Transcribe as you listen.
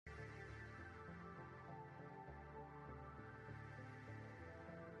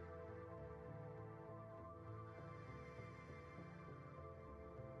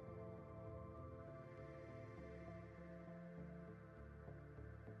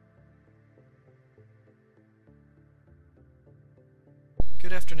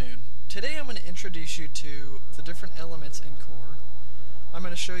Good afternoon. Today I'm going to introduce you to the different elements in Core. I'm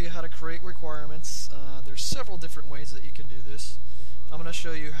going to show you how to create requirements. There's several different ways that you can do this. I'm going to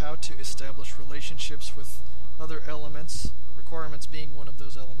show you how to establish relationships with other elements, requirements being one of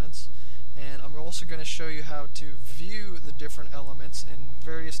those elements. And I'm also going to show you how to view the different elements in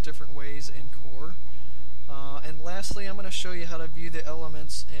various different ways in Core. And lastly, I'm going to show you how to view the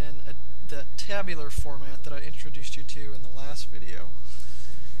elements in the tabular format that I introduced you to in the last video.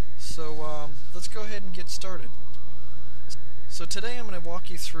 So let's go ahead and get started. So today I'm going to walk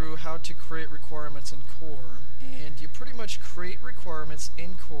you through how to create requirements in Core. And you pretty much create requirements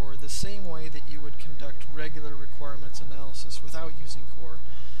in Core the same way that you would conduct regular requirements analysis without using Core.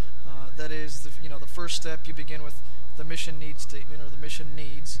 That is, the first step, you begin with the mission needs statement, or the mission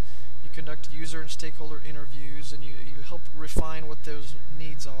needs. You conduct user and stakeholder interviews, and you help refine what those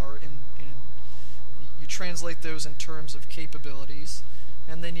needs are, and you translate those in terms of capabilities,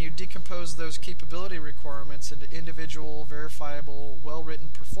 and then you decompose those capability requirements into individual, verifiable, well-written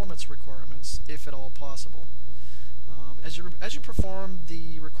performance requirements, if at all possible. As you perform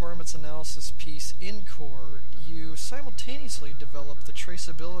the requirements analysis piece in Core, you simultaneously develop the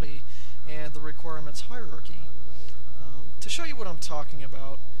traceability and the requirements hierarchy. To show you what I'm talking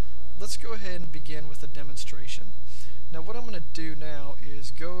about, let's go ahead and begin with a demonstration. Now what I'm going to do now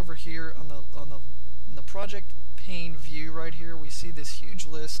is go over here on the project pane view right here. We see this huge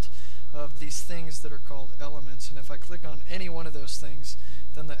list of these things that are called elements, and if I click on any one of those things,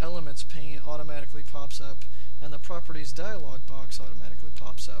 then the elements pane automatically pops up and the properties dialog box automatically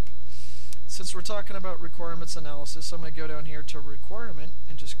pops up. Since we're talking about requirements analysis, I'm going to go down here to requirement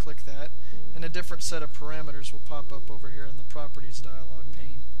and just click that, and a different set of parameters will pop up over here in the properties dialog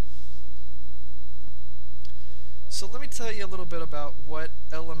pane. So let me tell you a little bit about what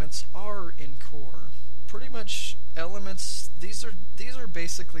elements are in Core. Pretty much elements, these are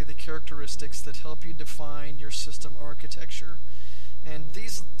basically the characteristics that help you define your system architecture. And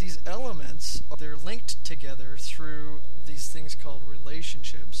these elements, they're linked together through these things called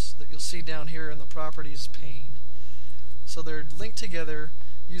relationships that you'll see down here in the properties pane. So they're linked together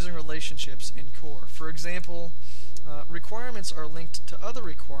using relationships in Core. For example, requirements are linked to other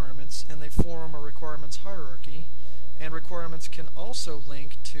requirements and they form a requirements hierarchy. And requirements can also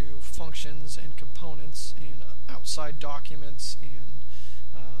link to functions and components and outside documents and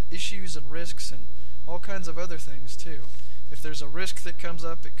issues and risks and all kinds of other things too. If there's a risk that comes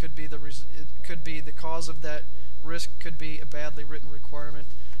up, it could be the cause of that risk could be a badly written requirement,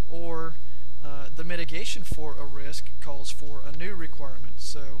 or the mitigation for a risk calls for a new requirement.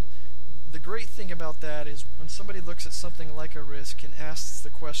 So the great thing about that is when somebody looks at something like a risk and asks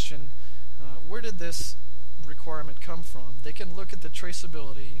the question, where did this requirement come from, they can look at the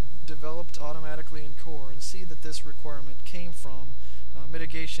traceability developed automatically in Core and see that this requirement came from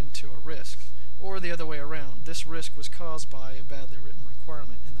mitigation to a risk, or the other way around. This risk was caused by a badly written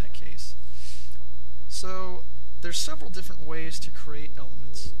requirement in that case. So there's several different ways to create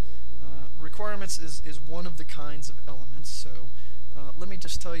elements. Requirements is one of the kinds of elements, so let me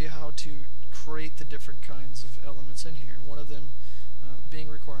just tell you how to create the different kinds of elements in here, one of them being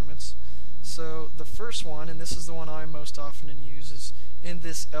requirements. So the first one, and this is the one I most often use, is in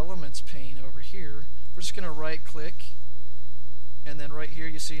this elements pane over here. We're just going to right click, and then right here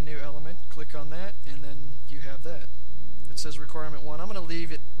you see new element, click on that, and then you have that. It says requirement 1. I'm going to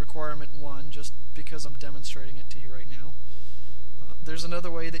leave it requirement 1 just because I'm demonstrating it to you right now. There's another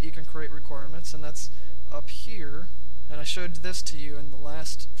way that you can create requirements, and that's up here, and I showed this to you in the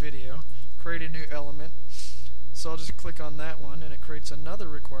last video. Create a new element. So I'll just click on that one and it creates another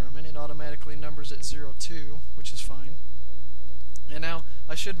requirement. It automatically numbers it 02, which is fine. And now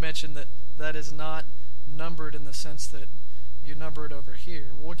I should mention that that is not numbered in the sense that you number it over here.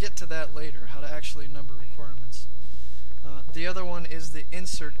 We'll get to that later, how to actually number requirements. The other one is the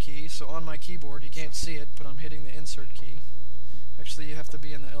insert key. So on my keyboard, you can't see it, but I'm hitting the insert key. Actually, you have to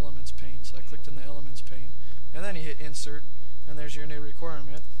be in the elements pane. So I clicked in the elements pane. And then you hit insert, and there's your new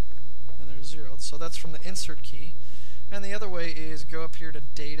requirement. And there's 0. So that's from the insert key. And the other way is go up here to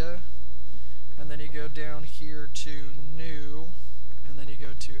data, and then you go down here to new, and then you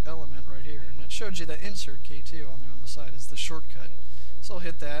go to element right here. And it showed you the insert key too on there on the side. It's the shortcut. So I'll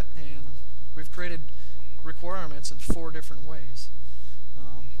hit that, and we've created requirements in 4 different ways.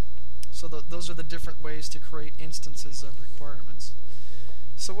 So those are the different ways to create instances of requirements.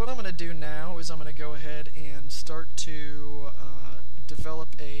 So what I'm going to do now is I'm going to go ahead and start to develop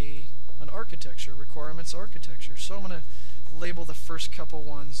an architecture, requirements architecture. So I'm going to label the first couple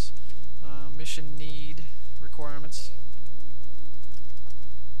ones mission need requirements.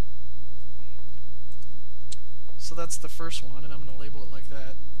 So that's the first one, and I'm going to label it like that.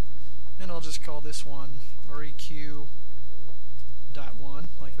 and I'll just call this one REQ.1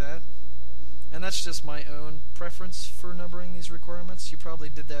 like that. And that's just my own preference for numbering these requirements. You probably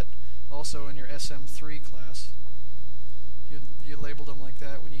did that also in your SM3 class. You labeled them like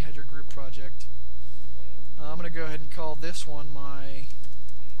that when you had your group project. I'm going to go ahead and call this one my...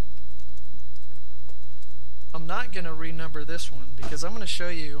 I'm not going to renumber this one because I'm going to show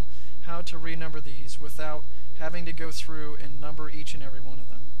you how to renumber these without having to go through and number each and every one of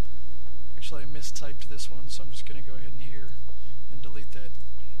them. Actually, I mistyped this one, so I'm just going to go ahead and here and delete that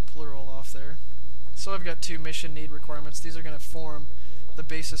plural off there. So I've got two mission need requirements. These are going to form the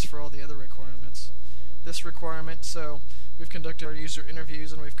basis for all the other requirements. This requirement, so we've conducted our user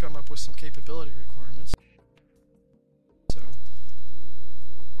interviews and we've come up with some capability requirements. So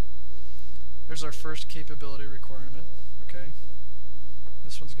there's our first capability requirement, okay?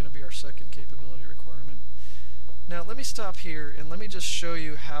 This one's going to be our second capability requirement. Now let me stop here and let me just show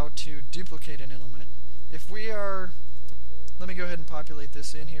you how to duplicate an element. If we are, let me go ahead and populate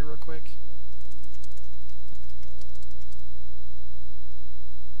this in here real quick.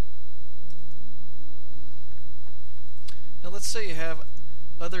 Now let's say you have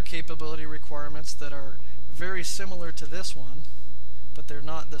other capability requirements that are very similar to this one, but they're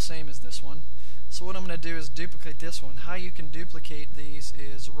not the same as this one. So what I'm going to do is duplicate this one. How you can duplicate these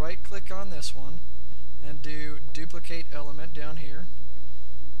is right-click on this one and do duplicate element down here,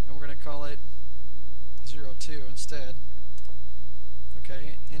 and we're going to call it 02 instead.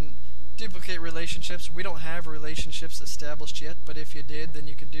 Okay, in duplicate relationships, we don't have relationships established yet, but if you did, then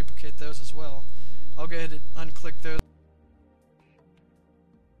you can duplicate those as well. I'll go ahead and unclick those.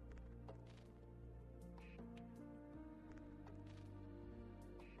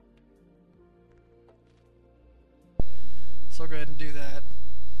 So I'll go ahead and do that.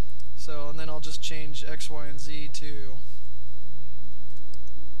 So, and then I'll just change X, Y, and Z to,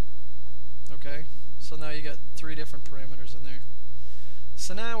 okay, so now you got three different parameters in there.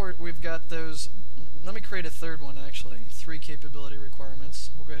 So now we've got those. Let me create a third one actually, three capability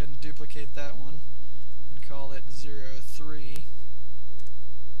requirements. We'll go ahead and duplicate that one and call it 03.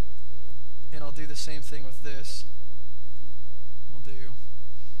 And I'll do the same thing with this. We'll do,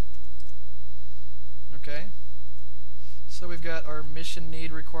 okay. So we've got our mission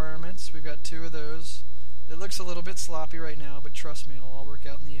need requirements. We've got two of those. It looks a little bit sloppy right now, but trust me, it'll all work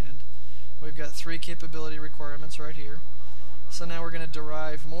out in the end. We've got three capability requirements right here. So now we're going to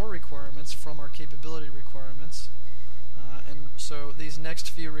derive more requirements from our capability requirements. And so these next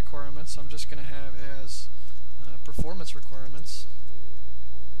few requirements I'm just going to have as performance requirements.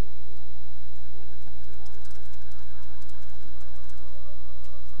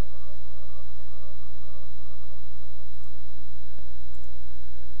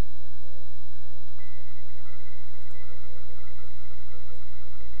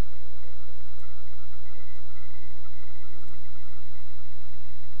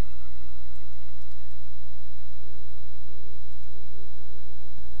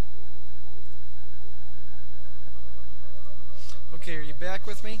 Okay, are you back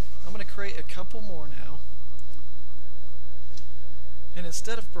with me? I'm going to create a couple more now. And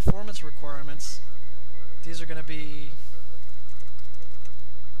instead of performance requirements, these are going to be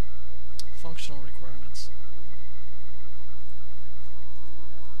functional requirements.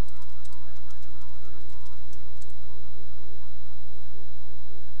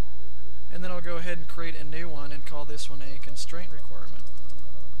 And then I'll go ahead and create a new one and call this one a constraint requirement.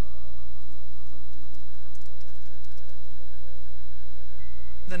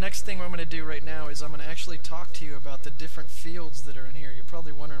 The next thing I'm going to do right now is I'm going to actually talk to you about the different fields that are in here. You're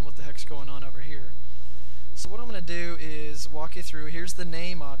probably wondering what the heck's going on over here. So what I'm going to do is walk you through. Here's the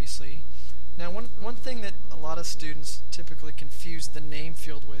name, obviously. Now, one thing that a lot of students typically confuse the name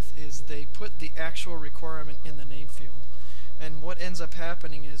field with is they put the actual requirement in the name field. And what ends up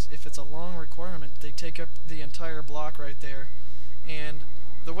happening is if it's a long requirement, they take up the entire block right there. And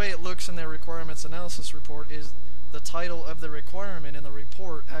the way it looks in their requirements analysis report is the title of the requirement in the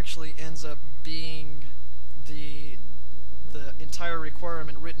report actually ends up being the entire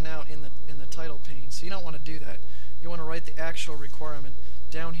requirement written out in the title pane. So you don't want to do that. You want to write the actual requirement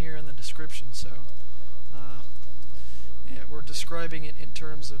down here in the description. So yeah, we're describing it in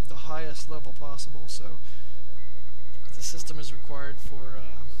terms of the highest level possible. So the system is required for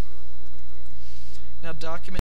now document